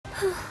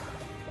は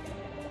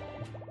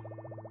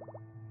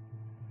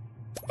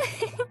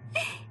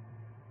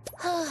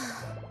あ、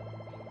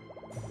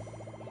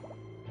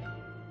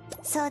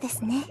そうで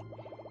すね。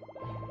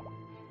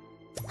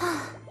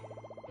は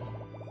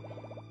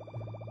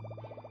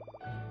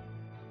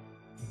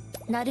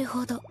あ、なる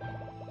ほど。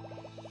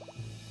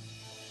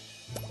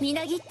み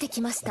なぎって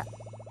きました。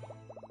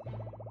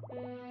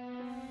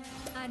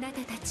あな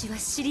たたちは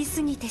知り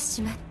すぎて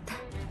しまった。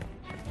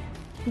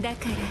だ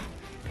から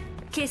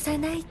消さ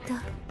ないと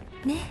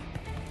ね。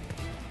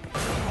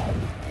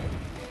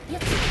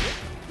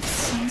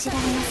信じられ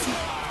ません。サ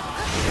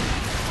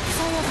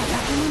ヤが化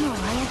け物を操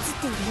っ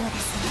ているようで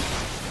す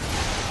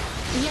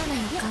ね。嫌な予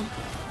感。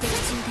的中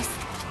です。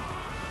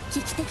危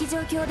機的状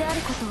況であ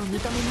ることを認め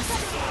ます。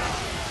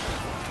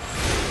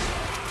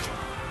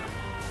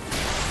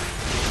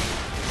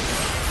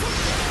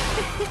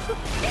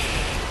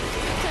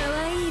可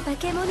愛い化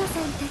け物さん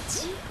た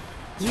ち、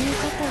言う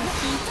ことを聞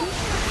いて。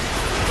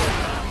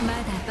まだ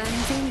万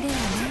全ではな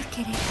い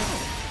けれど、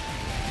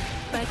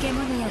化け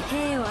物や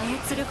兵を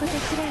操ること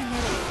くらいなら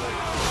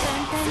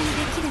簡単にで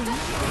きるよ。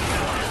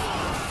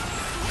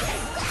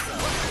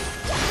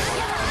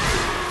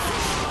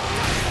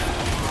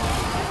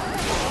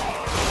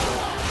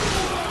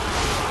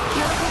喜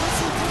ばし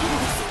い限り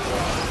です。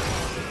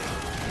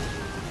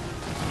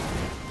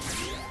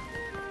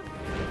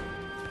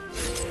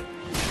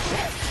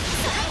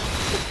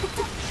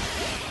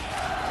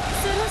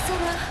そろそろ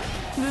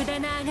無駄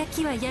なあが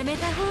きはやめ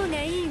た方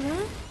がいいわ。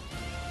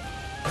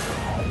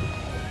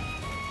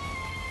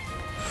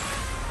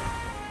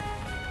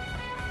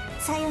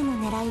サヨの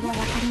狙いは分か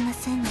りま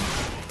せんが、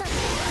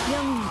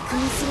読みに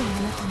組みする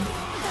ものとも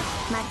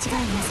間違いな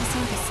さそ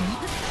うですね。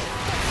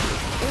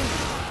ええ、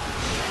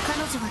彼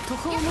女は途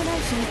方もな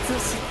い秘密を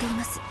知ってい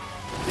ます。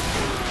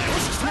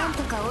なん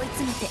とか追い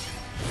詰めて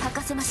吐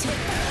かせましょう。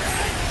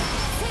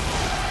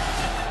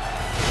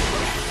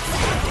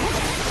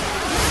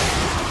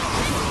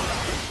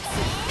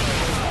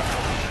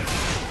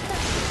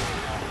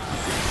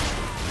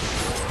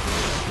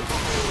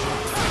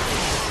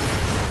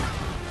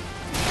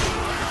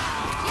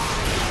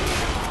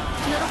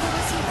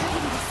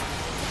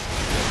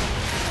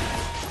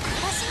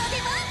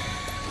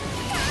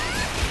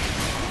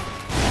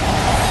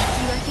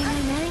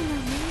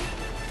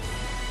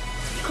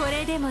こ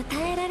れでも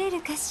耐えられ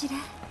るかしら。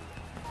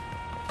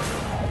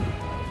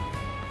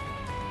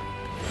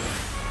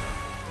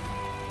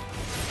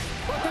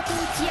おたけに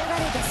来やが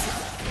れです。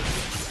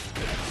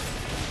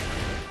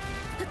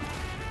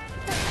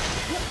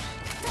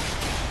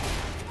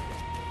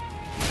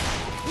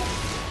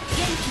元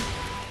気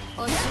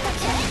おたけ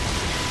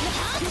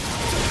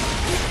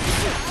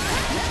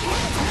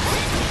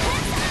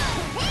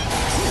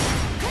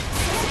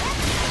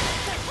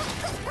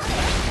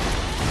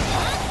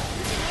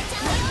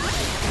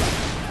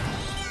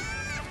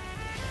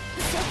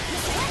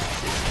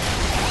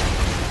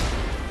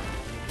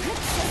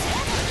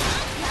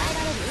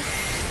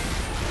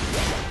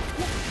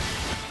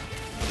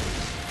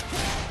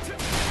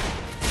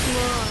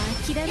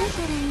諦めたらいいの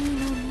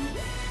に。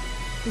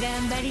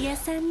頑張り屋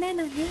さんな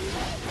のね。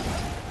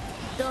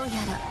どうや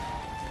ら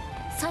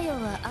作用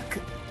は悪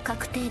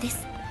確定で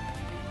す。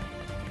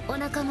お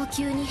腹も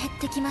急に減っ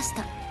てきまし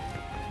た。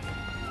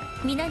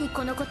皆に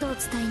このことを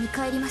伝えに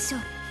帰りましょ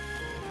う。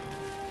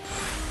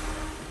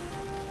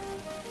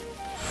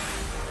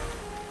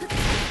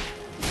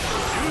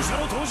勇者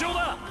の登場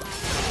だ。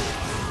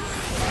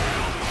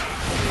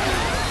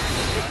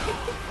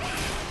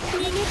逃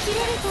げ切れる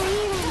といい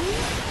わね。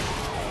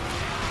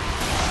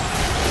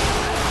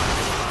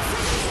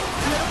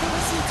喜ば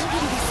しい限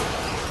りです。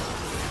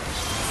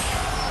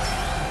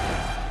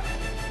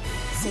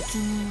責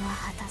任は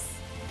果たす。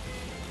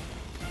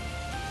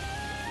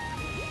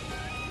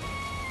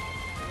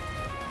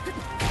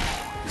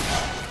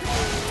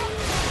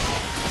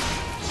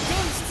全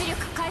出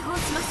力解放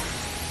します。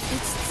打ち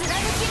貫き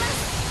ま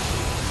す。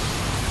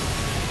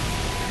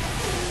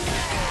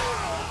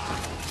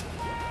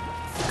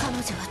彼女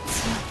は強い。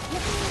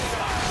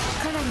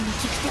かなりの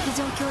危機的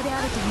状況で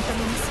あると認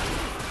めま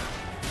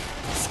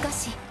す。しか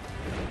し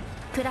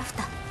プラフ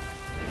タ、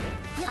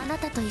あな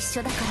たと一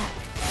緒だから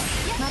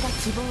まだ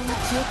希望は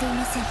消えてい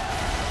ません。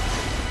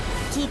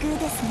奇遇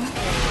ですね、ホ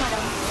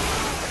ロウ。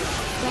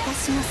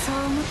私もそう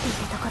思ってい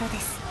たところで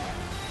す。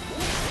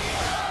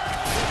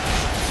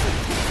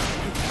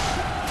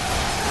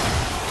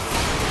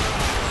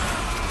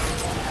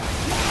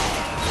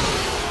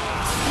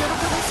喜ば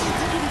しい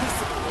限りです。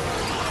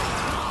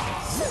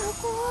す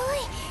ごい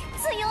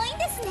強いん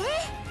ですね。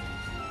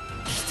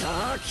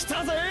来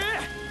たぜ。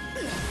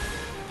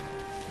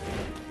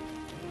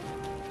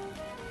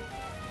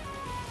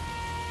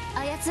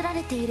操ら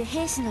れている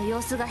兵士の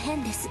様子が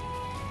変です。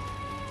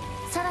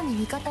さらに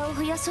味方を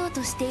増やそう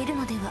としている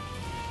のでは。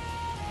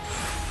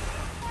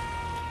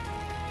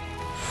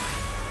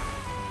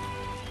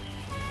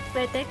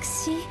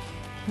私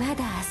ま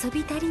だ遊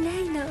び足りな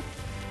いの。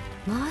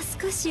もう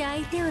少し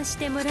相手をし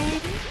てもらえる？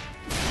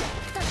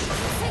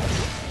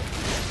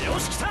よ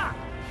し来た。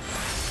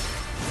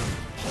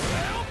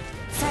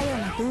サヨ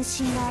の分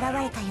身が現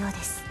れたよう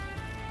です。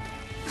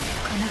こ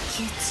の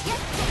窮地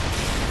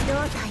どう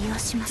対応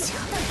しましょう。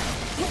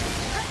道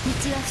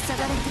は塞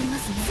がれていま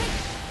すね。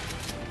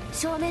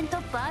正面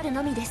突破ある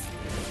のみです。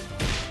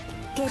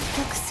結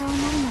局そうなる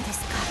のです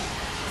か。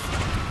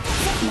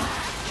まあ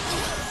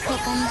他に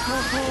方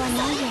法は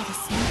ないようで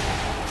すね。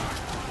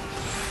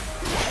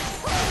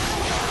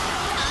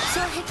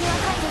障壁は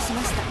排除し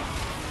ました。い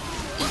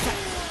ざ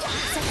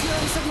先を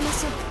急ぎま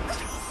しょう。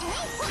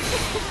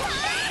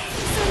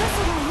そろそ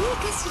ろいい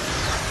かしら。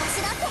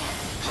私だって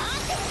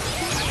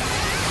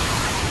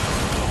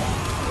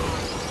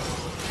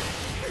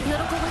喜ば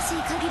しい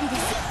限りです。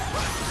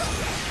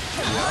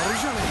やる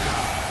じゃね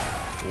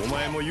えか。お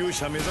前も勇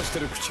者目指して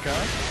る口か。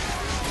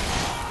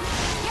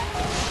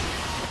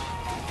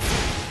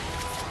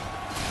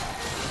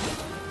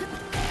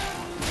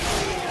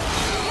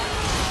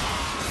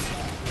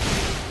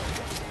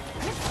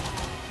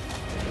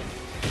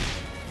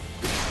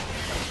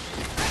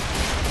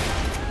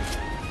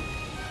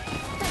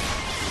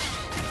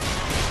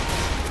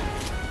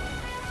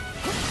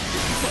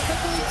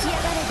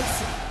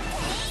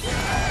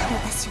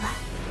私は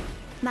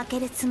負け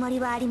るつもり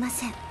はありま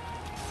せん。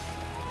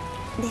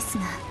です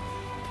が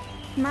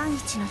万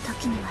一の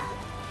時には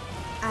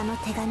あの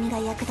手紙が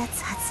役立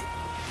つはず。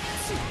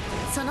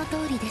その通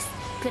りです、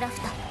プラフ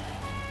タ。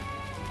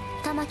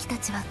玉木た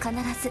ちは必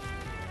ず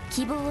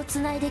希望をつ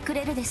ないでく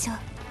れるでしょう。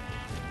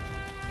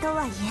と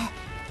はいえ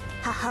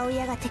母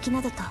親が敵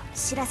などと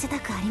知らせた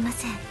くありま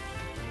せん。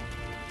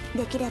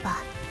できれば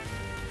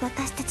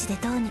私たちで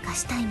どうにか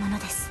したいもの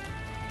です。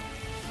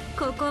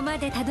ここま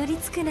でたどり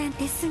着くなん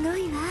てすご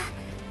いわ。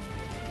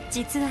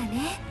実は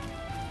ね、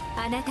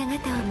あなた方を待っ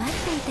て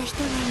いた人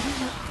がいる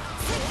の。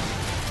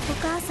お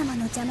母様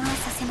の邪魔は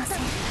させません。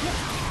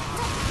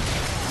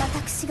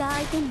私が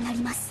相手になり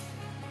ます。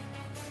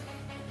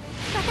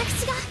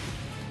私が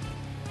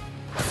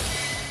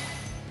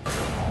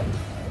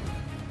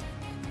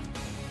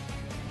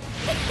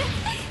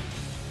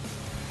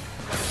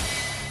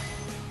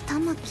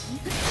玉木？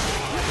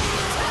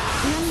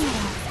何や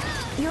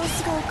ら様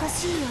子がおか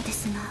しいようで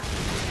すが。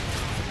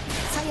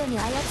左右に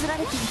操ら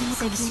れているの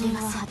かもしれ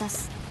ません。だと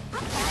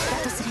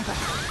すれば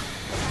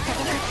戦っ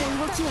て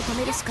動きを止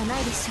めるしかな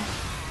いでしょう。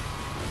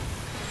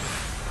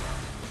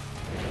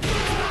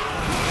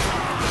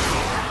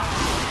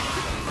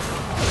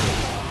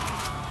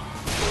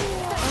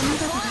お見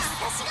事で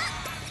す。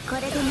こ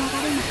れで流れが変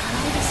わ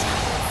るでしょ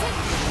う。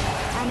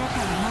あなた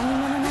は何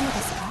者なので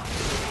すか？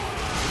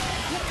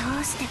ど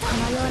うしてこの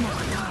ようなこ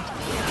とを。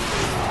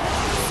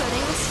それ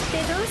を知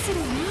ってどうする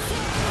の？ど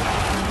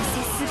う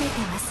せ全て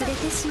忘れて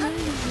しまうの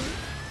よ。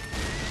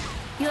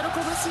喜ば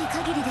しい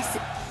限りです。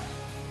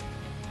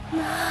ま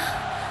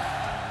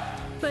あ、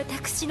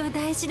私の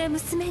大事な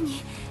娘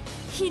に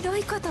ひど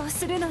いことを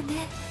するの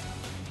ね。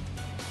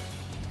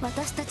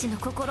私たちの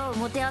心を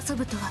もてあそ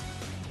ぶとは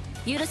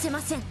許せま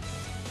せん。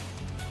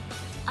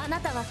あな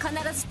たは必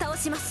ず倒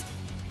します。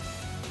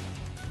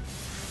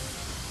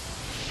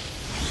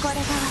これ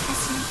が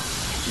私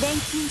の錬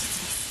金術で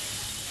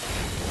す。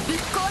ぶっ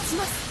壊し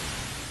ます。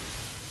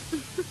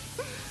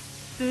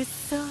物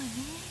騒ね。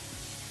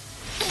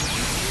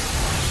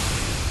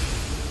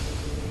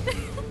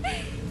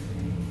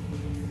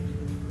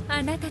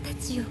あなたた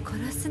ちを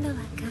殺すのは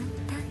簡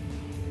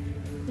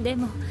単。で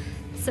も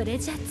それ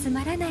じゃつ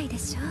まらないで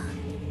しょ。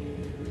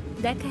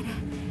だから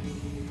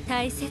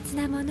大切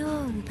なもの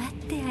を奪っ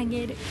てあ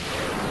げる。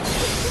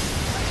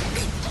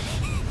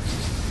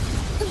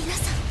皆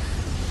さん、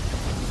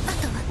あ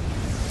とは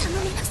頼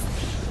みます。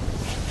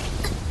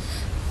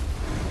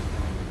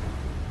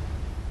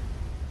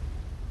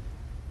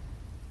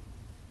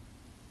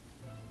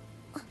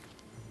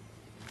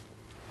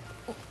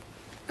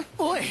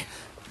おい、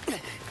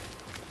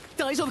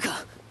大丈夫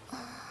か。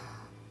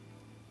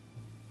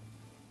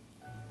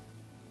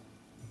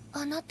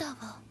あなた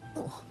は。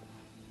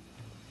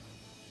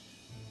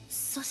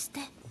そして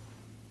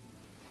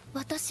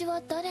私は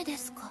誰で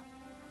すか？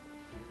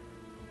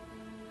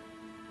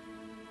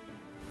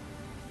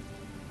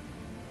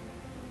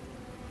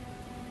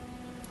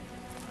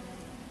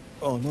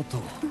あなた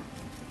は。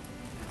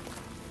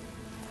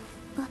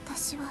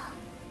私は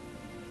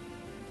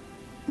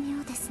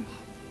妙ですね。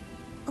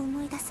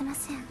思い出せま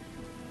せん。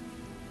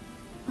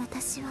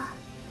私は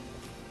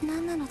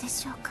何なので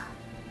しょうか。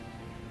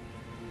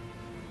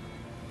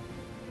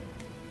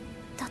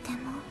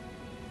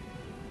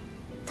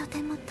と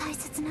ても大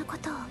切なこ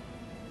とを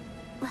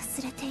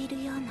忘れてい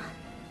るような。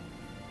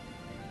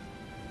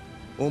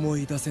思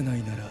い出せな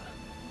いなら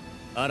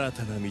新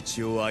たな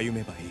道を歩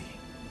めばいい。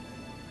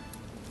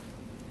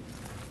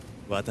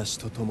私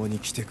と共に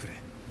来てくれ、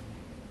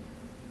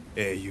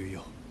英雄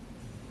よ。